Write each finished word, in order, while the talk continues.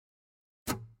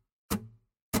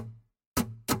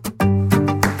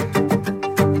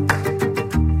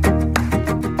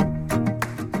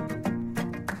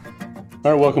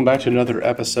All right, welcome back to another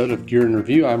episode of Gear and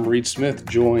Review. I'm Reed Smith,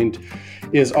 joined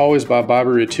as always by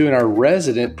Bobby Rittu and our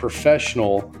resident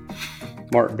professional,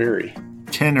 Mark Berry.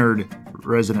 Tenured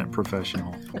resident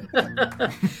professional.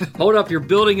 Hold up, you're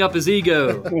building up his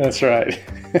ego. That's right.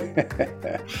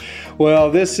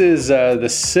 Well, this is the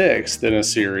sixth in a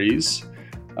series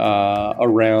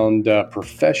around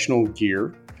professional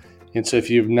gear. And so if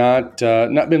you've not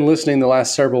been listening the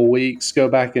last several weeks, go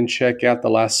back and check out the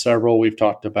last several. We've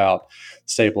talked about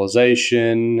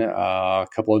stabilization, a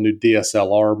couple of new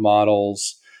DSLR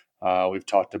models. We've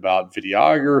talked about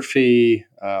videography,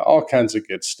 all kinds of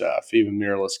good stuff, even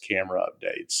mirrorless camera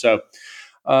updates. So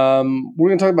we're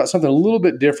going to talk about something a little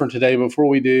bit different today. Before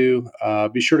we do,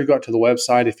 be sure to go out to the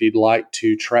website if you'd like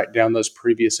to track down those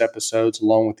previous episodes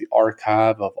along with the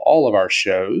archive of all of our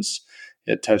shows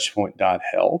at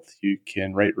touchpoint.health. You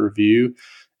can rate, review,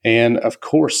 and of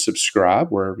course, subscribe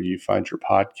wherever you find your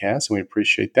podcast. And we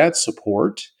appreciate that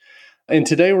support. And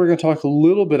today we're going to talk a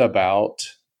little bit about,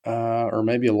 or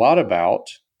maybe a lot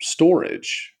about,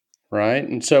 storage, right?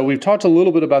 And so we've talked a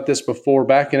little bit about this before.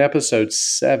 Back in episode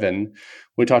 7,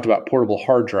 we talked about portable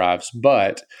hard drives.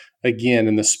 But again,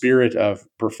 in the spirit of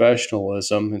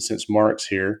professionalism, and since Mark's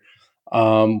here,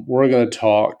 we're going to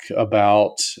talk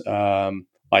about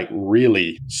like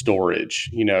really storage,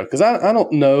 because I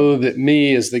don't know that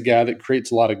me as the guy that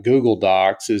creates a lot of Google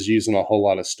Docs is using a whole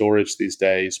lot of storage these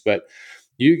days, but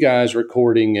you guys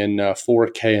recording in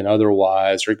 4K and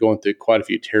otherwise are going through quite a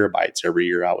few terabytes every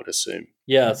year, I would assume.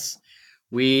 Yes.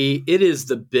 It is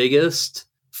the biggest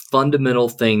fundamental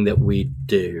thing that we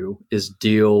do is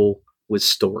deal with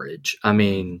storage. I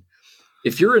mean,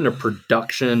 if you're in a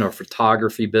production or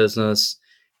photography business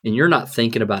and you're not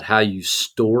thinking about how you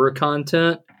store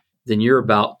content, then you're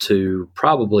about to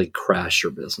probably crash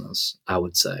your business, I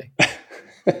would say.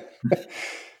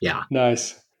 Yeah.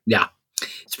 Nice. Yeah.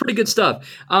 It's pretty good stuff.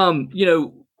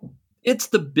 It's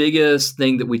the biggest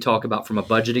thing that we talk about from a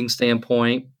budgeting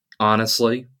standpoint,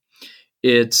 honestly.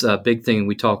 It's a big thing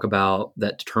we talk about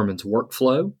that determines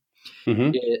workflow.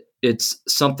 Mm-hmm. It's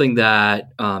something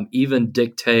that even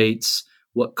dictates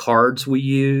what cards we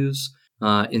use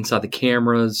inside the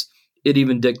cameras. It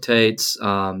even dictates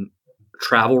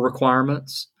travel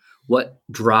requirements, what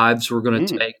drives we're going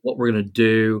to take, what we're going to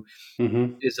do.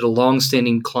 Mm-hmm. Is it a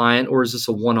long-standing client or is this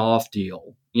a one-off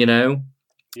deal? Yeah.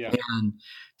 And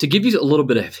to give you a little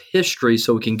bit of history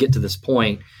so we can get to this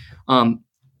point,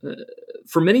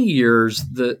 for many years,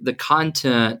 the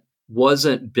content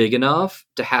wasn't big enough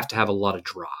to have a lot of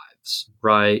drives,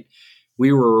 right?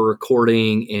 We were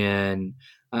recording in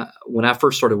when I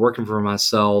first started working for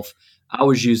myself, I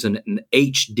was using an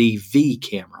HDV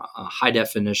camera, a high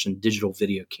definition digital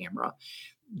video camera,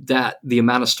 that the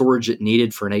amount of storage it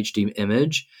needed for an HD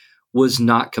image was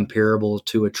not comparable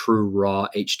to a true raw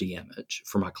HD image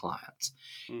for my clients.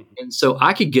 Mm-hmm. And so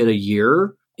I could get a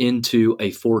year into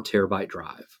a 4 terabyte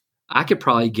drive. I could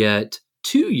probably get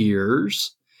 2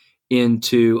 years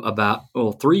into about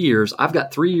 3 years. I've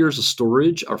got 3 years of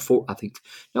storage, or 4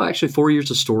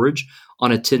 years of storage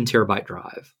on a 10 terabyte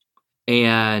drive.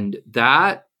 And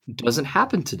that doesn't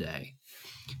happen today.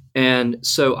 And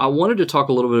so I wanted to talk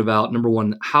a little bit about, number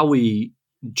one, how we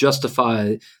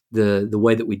justify the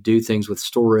way that we do things with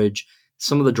storage,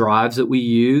 some of the drives that we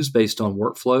use based on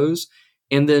workflows,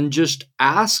 and then just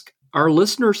ask our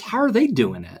listeners, how are they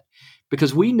doing it?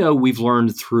 Because we know we've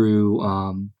learned through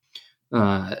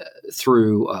the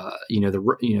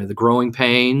growing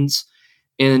pains.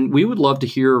 And we would love to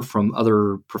hear from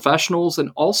other professionals, and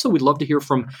also we'd love to hear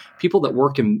from people that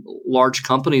work in large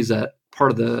companies that part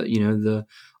of the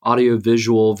audio,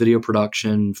 visual, video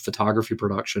production, photography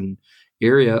production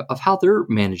area of how they're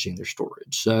managing their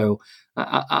storage. So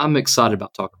I'm excited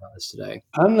about talking about this today.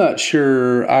 I'm not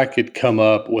sure I could come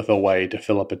up with a way to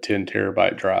fill up a 10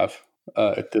 terabyte drive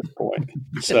at this point.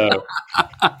 So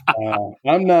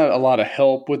I'm not a lot of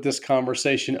help with this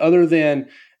conversation other than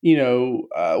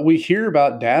we hear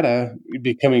about data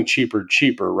becoming cheaper,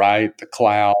 right? The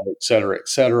cloud, et cetera, et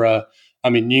cetera.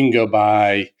 I mean, you can go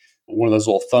buy one of those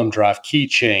little thumb drive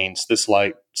keychains that's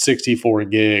like 64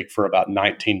 gig for about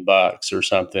 $19 or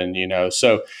something,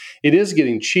 So it is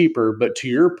getting cheaper. But to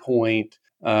your point,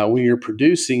 when you're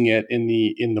producing it in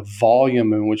the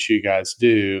volume in which you guys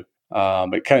do,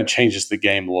 it kind of changes the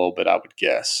game a little bit, I would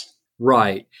guess.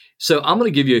 Right. So I'm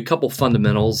going to give you a couple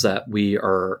fundamentals that we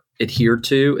are adhered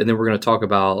to, and then we're going to talk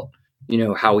about,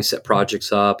 how we set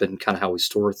projects up and kind of how we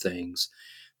store things.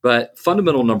 But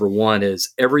fundamental number one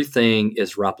is everything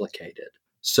is replicated.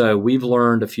 So we've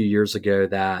learned a few years ago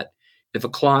that if a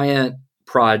client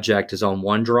project is on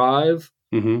one drive,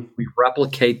 we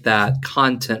replicate that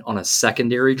content on a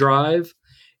secondary drive,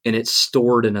 and it's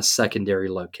stored in a secondary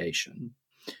location.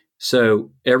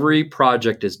 So every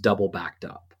project is double backed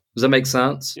up. Does that make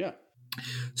sense? Yeah.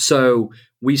 So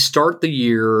we start the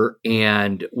year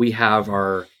and we have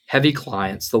our heavy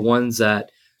clients, the ones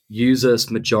that use us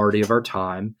majority of our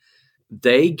time.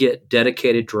 They get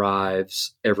dedicated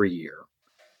drives every year.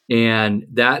 And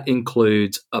that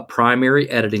includes a primary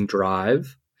editing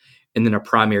drive and then a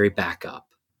primary backup.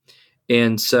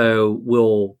 And so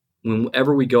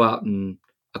whenever we go out and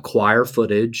acquire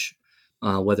footage,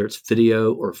 whether it's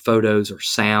video or photos or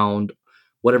sound,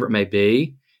 whatever it may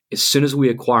be, as soon as we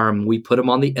acquire them, we put them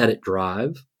on the edit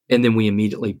drive and then we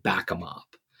immediately back them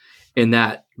up. And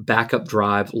that backup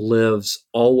drive lives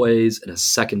always in a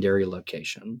secondary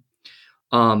location.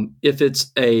 If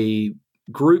it's a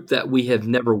group that we have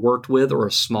never worked with or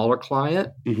a smaller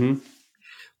client,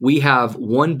 we have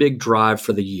one big drive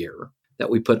for the year that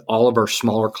we put all of our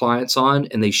smaller clients on,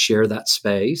 and they share that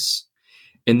space.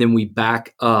 And then we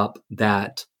back up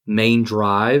that main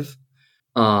drive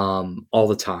all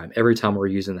the time, every time we're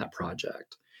using that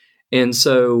project. And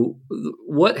so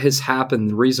what has happened,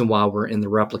 the reason why we're in the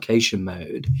replication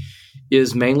mode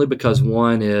is mainly because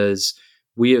one is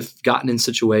we have gotten in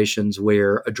situations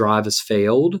where a drive has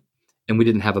failed and we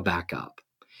didn't have a backup.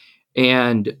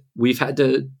 And we've had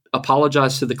to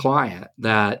apologize to the client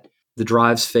that the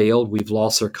drive's failed. We've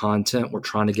lost their content. We're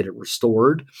trying to get it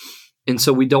restored. And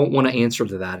so we don't want to answer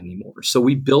to that anymore. So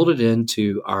we build it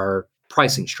into our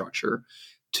pricing structure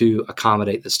to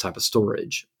accommodate this type of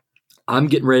storage. I'm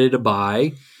getting ready to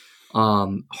buy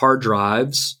hard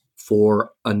drives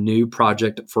for a new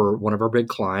project for one of our big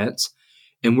clients.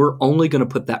 And we're only going to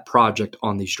put that project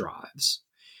on these drives.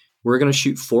 We're going to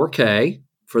shoot 4K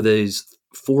for these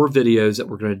 4 videos that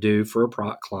we're going to do for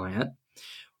a client.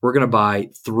 We're going to buy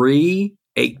 3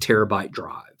 8 terabyte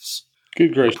drives.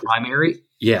 Good gracious.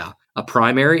 A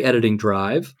primary editing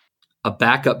drive, a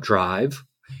backup drive,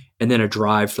 and then a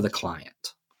drive for the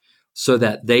client so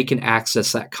that they can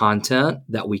access that content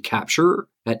that we capture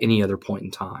at any other point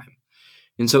in time.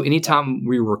 And so anytime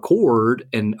we record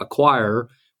and acquire,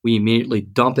 we immediately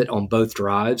dump it on both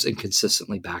drives and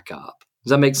consistently back up. Does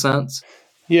that make sense?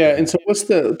 Yeah. And so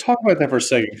talk about that for a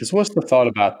second, because what's the thought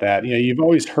about that? You've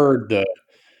always heard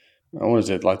what is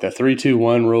it, like the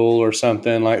 3-2-1 rule or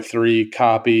something, like 3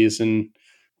 copies in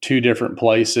 2 different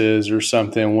places or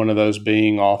something, one of those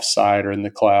being offsite or in the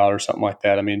cloud or something like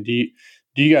that. I mean, do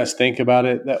you guys think about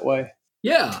it that way?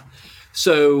 Yeah.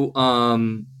 So,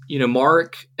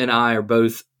 Mark and I are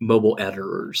both mobile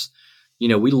editors.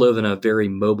 We live in a very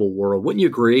mobile world. Wouldn't you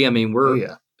agree? I mean,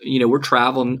 we're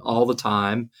traveling all the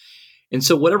time. And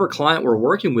so whatever client we're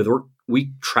working with,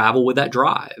 we travel with that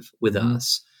drive with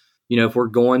us. If we're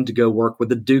going to go work with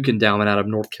the Duke Endowment out of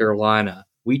North Carolina,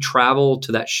 we travel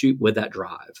to that shoot with that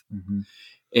drive.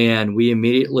 And we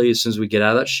immediately, as soon as we get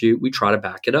out of that shoot, we try to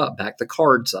back it up, back the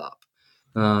cards up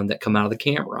that come out of the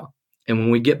camera. And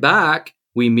when we get back,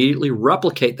 we immediately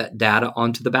replicate that data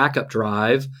onto the backup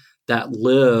drive that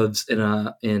lives in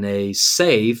a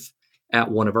safe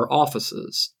at one of our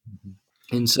offices.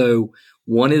 And so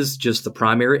one is just the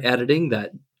primary editing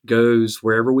that goes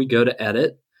wherever we go to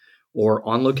edit or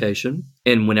on location.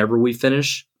 And whenever we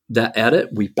finish that edit,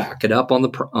 we back it up on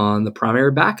the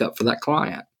primary backup for that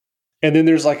client. And then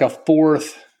there's like a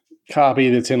 4th copy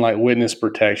that's in like witness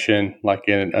protection, like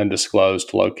in an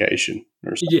undisclosed location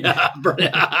or something. Yeah.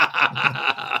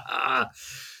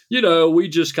 We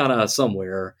just kind of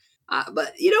somewhere.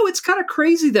 But, it's kind of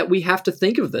crazy that we have to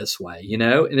think of this way,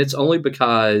 and it's only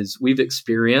because we've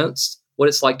experienced what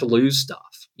it's like to lose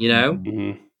stuff,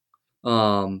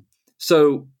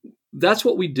 So that's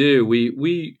what we do.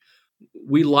 We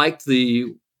like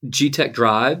the G-Tech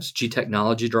drives,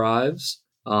 G-Technology drives.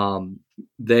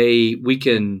 We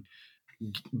can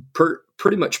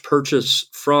pretty much purchase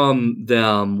from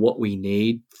them what we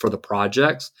need for the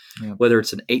projects, whether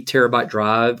it's an 8 terabyte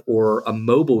drive or a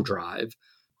mobile drive.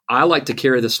 I like to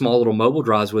carry the small little mobile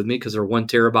drives with me because they're 1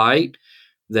 terabyte.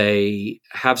 They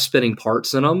have spinning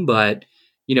parts in them, but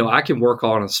I can work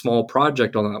on a small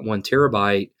project on that 1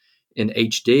 terabyte in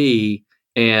HD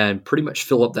and pretty much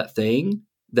fill up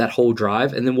that whole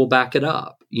drive, and then we'll back it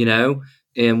up,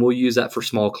 and we'll use that for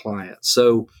small clients.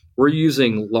 So we're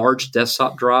using large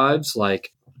desktop drives,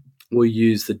 like we'll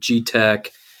use the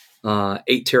G-Tech 8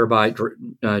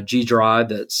 terabyte G drive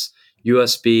that's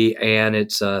USB and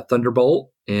it's Thunderbolt,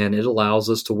 and it allows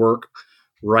us to work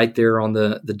right there on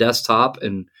the desktop,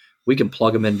 and we can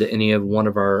plug them into any of one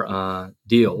of our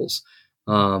deals.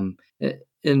 And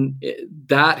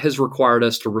that has required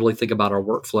us to really think about our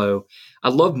workflow.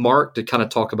 I'd love Mark to kind of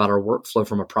talk about our workflow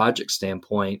from a project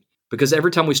standpoint, because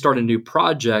every time we start a new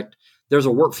project, there's a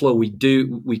workflow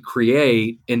we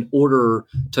create in order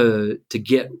to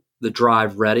get the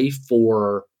drive ready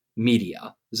for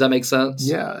media. Does that make sense?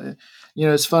 Yeah.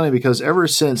 It's funny because ever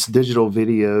since digital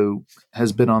video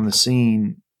has been on the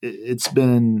scene, it's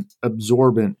been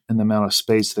absorbent in the amount of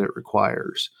space that it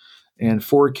requires. And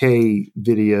 4K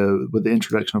video, with the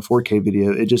introduction of 4K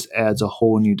video, it just adds a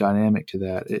whole new dynamic to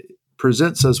that. It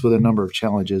presents us with a number of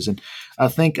challenges. And I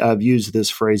think I've used this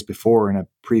phrase before in a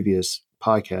previous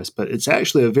podcast, but it's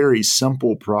actually a very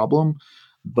simple problem,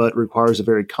 but requires a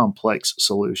very complex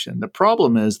solution. The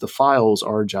problem is the files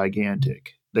are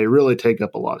gigantic. They really take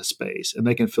up a lot of space, and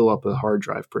they can fill up a hard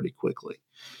drive pretty quickly.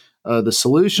 The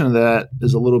solution to that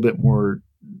is a little bit more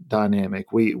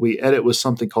dynamic. We edit with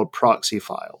something called proxy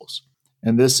files.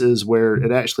 And this is where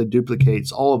it actually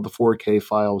duplicates all of the 4K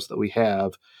files that we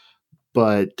have,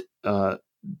 but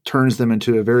turns them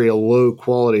into a very low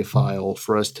quality file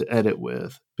for us to edit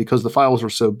with, because the files are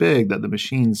so big that the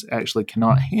machines actually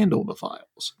cannot handle the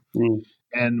files. Mm.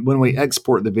 And when we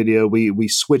export the video, we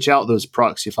switch out those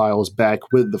proxy files back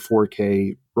with the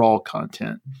 4K raw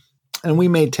content. And we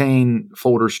maintain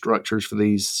folder structures for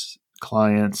these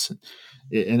clients,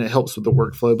 and it helps with the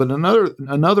workflow. But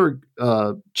another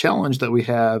challenge that we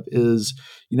have is,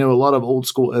 a lot of old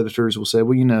school editors will say,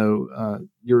 well,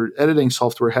 your editing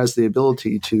software has the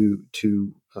ability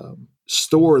to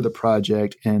store the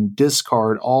project and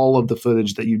discard all of the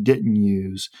footage that you didn't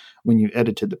use when you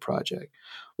edited the project.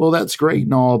 Well, that's great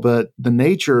and all, but the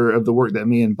nature of the work that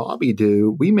me and Bobby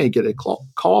do, we may get a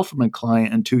call from a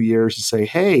client in 2 years and say,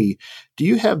 hey, do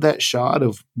you have that shot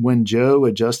of when Joe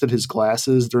adjusted his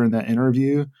glasses during that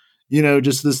interview?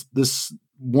 Just this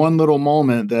one little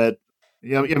moment that,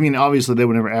 obviously they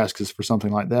would never ask us for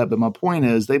something like that. But my point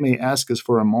is, they may ask us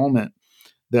for a moment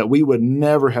that we would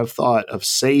never have thought of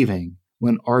saving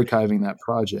when archiving that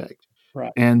project.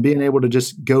 Right. And being able to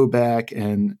just go back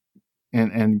and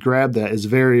grab that is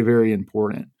very, very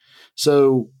important.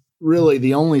 So really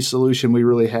the only solution we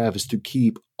really have is to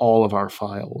keep all of our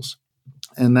files.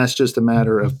 And that's just a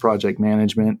matter of project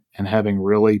management and having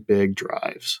really big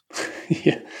drives.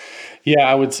 Yeah,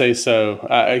 I would say so.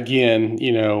 Again,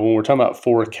 when we're talking about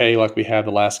 4K like we have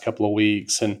the last couple of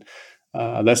weeks, and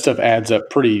that stuff adds up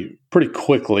pretty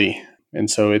quickly. And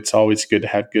so it's always good to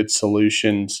have good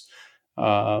solutions.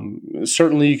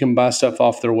 Certainly you can buy stuff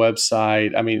off their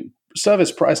website. Stuff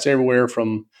is priced everywhere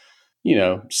from,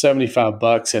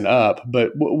 $75 and up.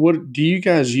 But what do you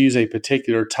guys use a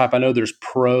particular type? I know there's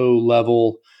pro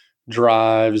level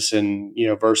drives and,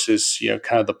 versus,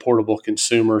 kind of the portable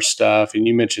consumer stuff. And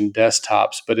you mentioned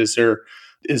desktops, but is there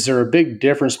a big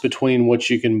difference between what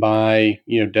you can buy,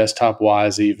 desktop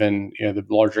wise, even, the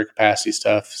larger capacity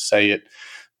stuff, say at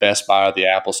Best Buy or the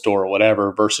Apple Store or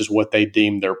whatever, versus what they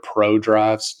deem their pro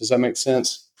drives? Does that make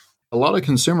sense? A lot of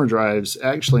consumer drives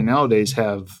actually nowadays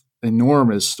have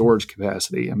enormous storage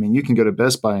capacity. You can go to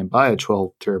Best Buy and buy a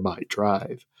 12 terabyte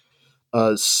drive.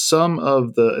 Some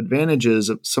of the advantages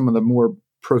of some of the more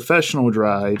professional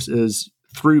drives is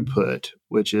throughput,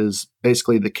 which is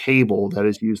basically the cable that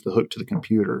is used to hook to the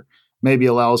computer. Maybe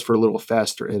allows for a little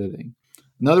faster editing.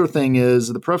 Another thing is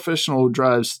the professional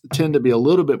drives tend to be a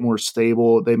little bit more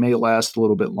stable. They may last a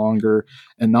little bit longer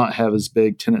and not have as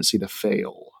big tendency to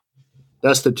fail.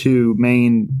 That's the two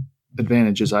main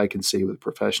advantages I can see with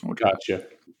professional drives. Gotcha.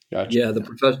 Yeah,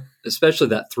 especially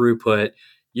that throughput,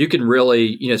 you can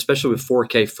really, especially with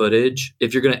 4K footage,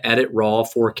 if you're going to edit raw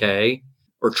 4K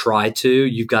or try to,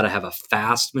 you've got to have a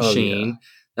fast machine. Oh, yeah.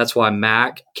 That's why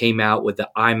Mac came out with the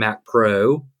iMac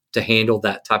Pro to handle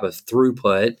that type of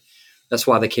throughput. That's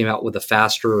why they came out with the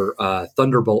faster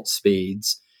Thunderbolt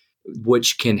speeds,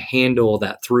 which can handle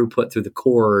that throughput through the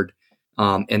cord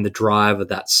and the drive of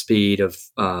that speed of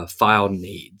file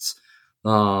needs.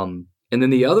 And then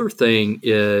the other thing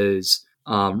is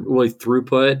really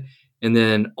throughput, and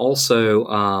then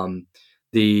also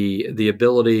the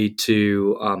ability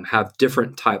to have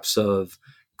different types of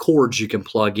cords you can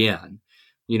plug in.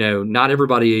 Not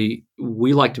everybody,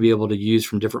 we like to be able to use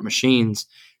from different machines.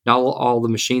 Not all the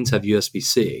machines have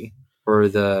USB-C or or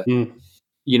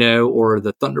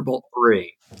the Thunderbolt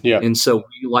 3. Yeah. And so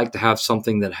we like to have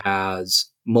something that has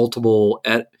multiple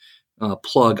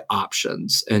plug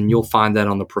options, and you'll find that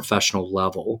on the professional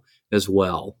level as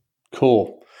well.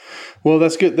 Cool. Well,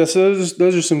 that's good. Those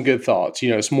are some good thoughts.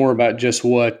 It's more about just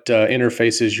what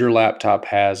interfaces your laptop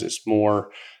has. It's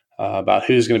more about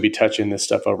who's going to be touching this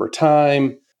stuff over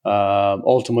time,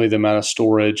 ultimately the amount of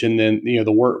storage, and then, the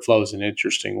workflow is an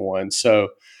interesting one. So,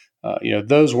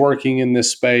 those working in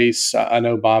this space, I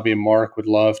know Bobby and Mark would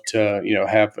love to,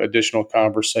 have additional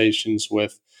conversations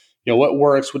with, what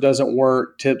works, what doesn't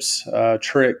work, tips,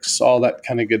 tricks, all that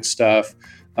kind of good stuff.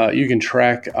 You can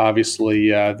track,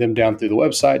 obviously, them down through the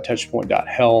website,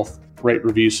 touchpoint.health, rate,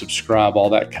 review, subscribe, all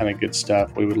that kind of good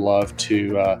stuff. We would love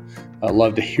to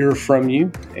hear from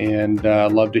you, and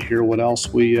love to hear what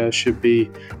else we should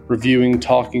be reviewing,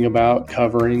 talking about,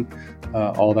 covering,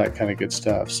 all that kind of good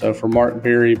stuff. So for Mark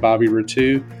Berry, Bobby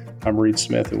Ratu, I'm Reed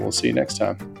Smith, and we'll see you next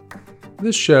time.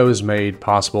 This show is made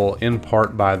possible in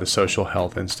part by the Social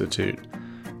Health Institute.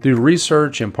 Through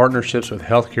research and partnerships with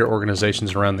healthcare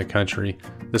organizations around the country,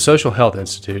 the Social Health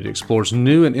Institute explores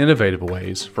new and innovative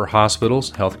ways for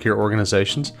hospitals, healthcare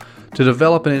organizations to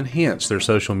develop and enhance their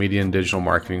social media and digital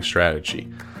marketing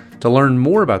strategy. To learn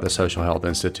more about the Social Health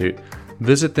Institute,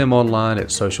 visit them online at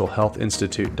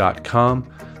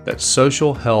socialhealthinstitute.com. That's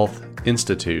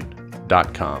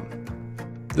socialhealthinstitute.com.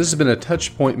 This has been a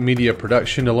Touchpoint Media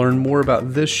production. To learn more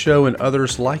about this show and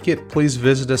others like it, please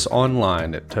visit us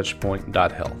online at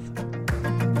touchpoint.health.